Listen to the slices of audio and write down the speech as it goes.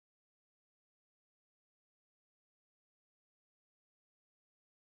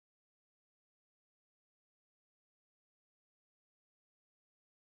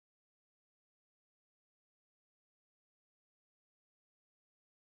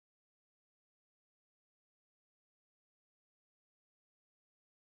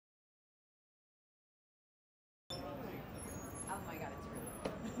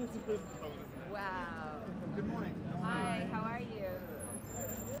Wow. Good morning. Hi, how are you?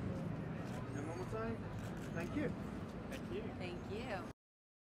 And one more time. Thank you. Thank you. Thank you.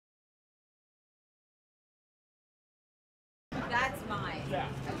 That's mine. Yeah.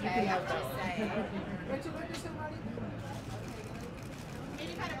 Okay, I'm just saying. Rachel, look at somebody.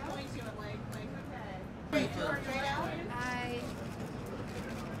 Any kind of point to it, like, okay. Rachel, straight out. Hi.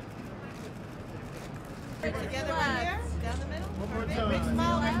 Together right here, down the middle. One more Big time.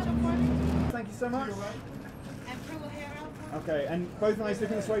 smile, Rachel, for me. Thank you so much. And pull the hair out for me. Okay, and both eyes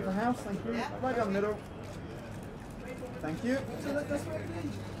looking this way for house. Thank you. Yeah. Right down the middle. Thank you. So look this way,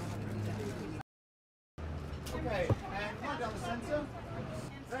 please. Okay, and right down the centre.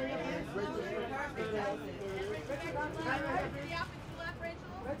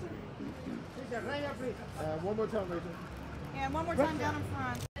 One more time, Rachel. And one more time down in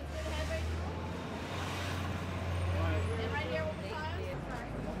front.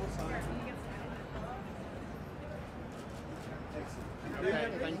 Okay,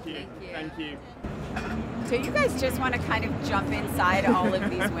 thank you. Thank you. So you guys just want to kind of jump inside all of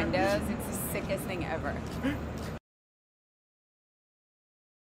these windows? It's the sickest thing ever.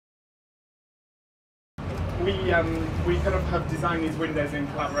 We kind of have designed these windows in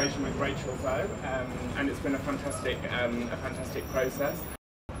collaboration with Rachel Zoe, and it's been a fantastic process.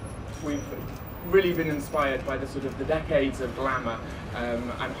 We've really been inspired by the sort of the decades of glamour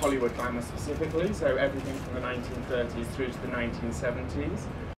and Hollywood glamour specifically, so everything from the 1930s through to the 1970s.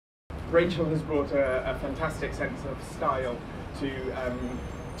 Rachel has brought a fantastic sense of style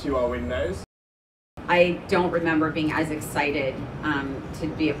to our windows. I don't remember being as excited to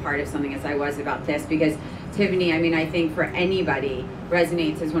be a part of something as I was about this, because Tiffany, I mean, I think for anybody,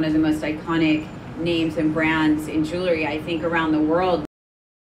 resonates as one of the most iconic names and brands in jewelry, I think, around the world.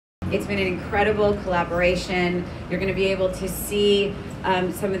 It's been an incredible collaboration. You're going to be able to see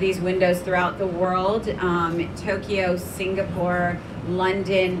some of these windows throughout the world. Tokyo, Singapore,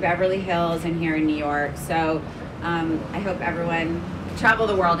 London, Beverly Hills, and here in New York. So I hope everyone travel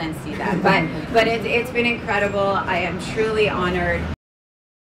the world and see that. But it's been incredible. I am truly honored.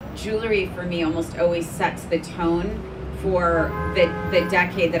 Jewelry for me almost always sets the tone for the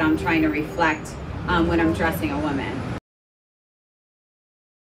decade that I'm trying to reflect when I'm dressing a woman.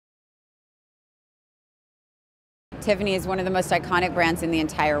 Tiffany is one of the most iconic brands in the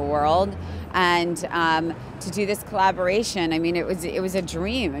entire world, and to do this collaboration, I mean, it was a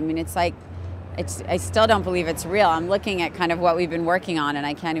dream. I mean, it's like, I still don't believe it's real. I'm looking at kind of what we've been working on, and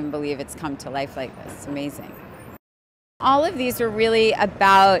I can't even believe it's come to life like this. It's amazing. All of these are really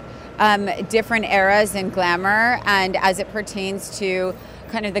about different eras in glamour, and as it pertains to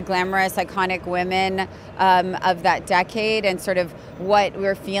kind of the glamorous, iconic women of that decade, and sort of what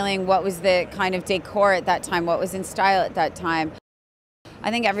we're feeling, what was the kind of decor at that time, what was in style at that time.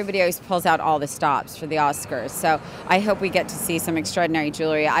 I think everybody always pulls out all the stops for the Oscars, so I hope we get to see some extraordinary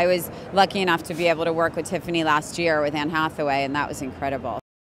jewelry. I was lucky enough to be able to work with Tiffany last year with Anne Hathaway, and that was incredible.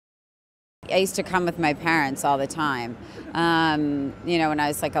 I used to come with my parents all the time, you know, when I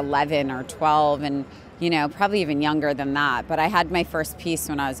was like 11 or 12, and you know, probably even younger than that, but I had my first piece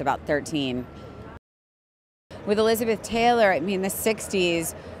when I was about 13. With Elizabeth Taylor, I mean, the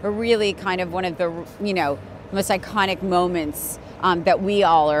 60s were really kind of one of the, you know, most iconic moments that we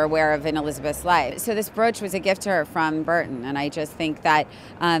all are aware of in Elizabeth's life. So this brooch was a gift to her from Burton, and I just think that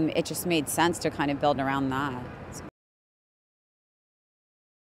it just made sense to kind of build around that.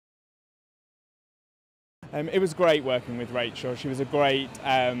 It was great working with Rachel. She was a great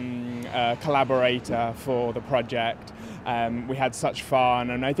collaborator for the project. We had such fun,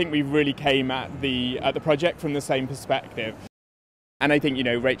 and I think we really came at the project from the same perspective. And I think, you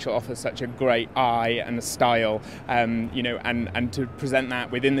know, Rachel offers such a great eye and a style, you know, and to present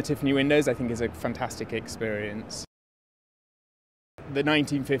that within the Tiffany windows, I think is a fantastic experience. The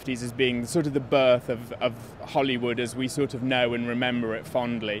 1950s as being sort of the birth of Hollywood as we sort of know and remember it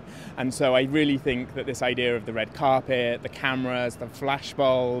fondly. And so I really think that this idea of the red carpet, the cameras, the flash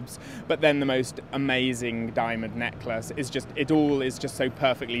bulbs, but then the most amazing diamond necklace is just, it all is just so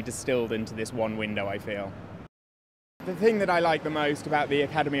perfectly distilled into this one window, I feel. The thing that I like the most about the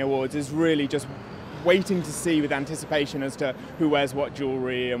Academy Awards is really just waiting to see with anticipation as to who wears what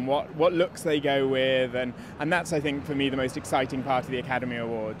jewellery and what looks they go with, and that's, I think, for me, the most exciting part of the Academy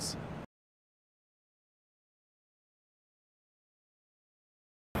Awards.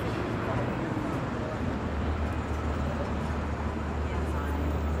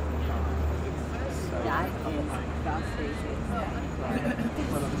 That is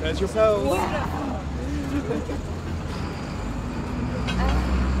the There's your pose. Wow.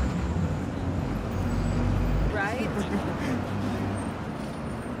 Right?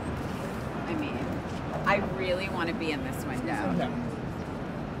 really want to be in this window. Okay.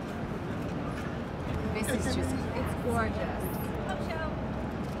 This is just, it's gorgeous.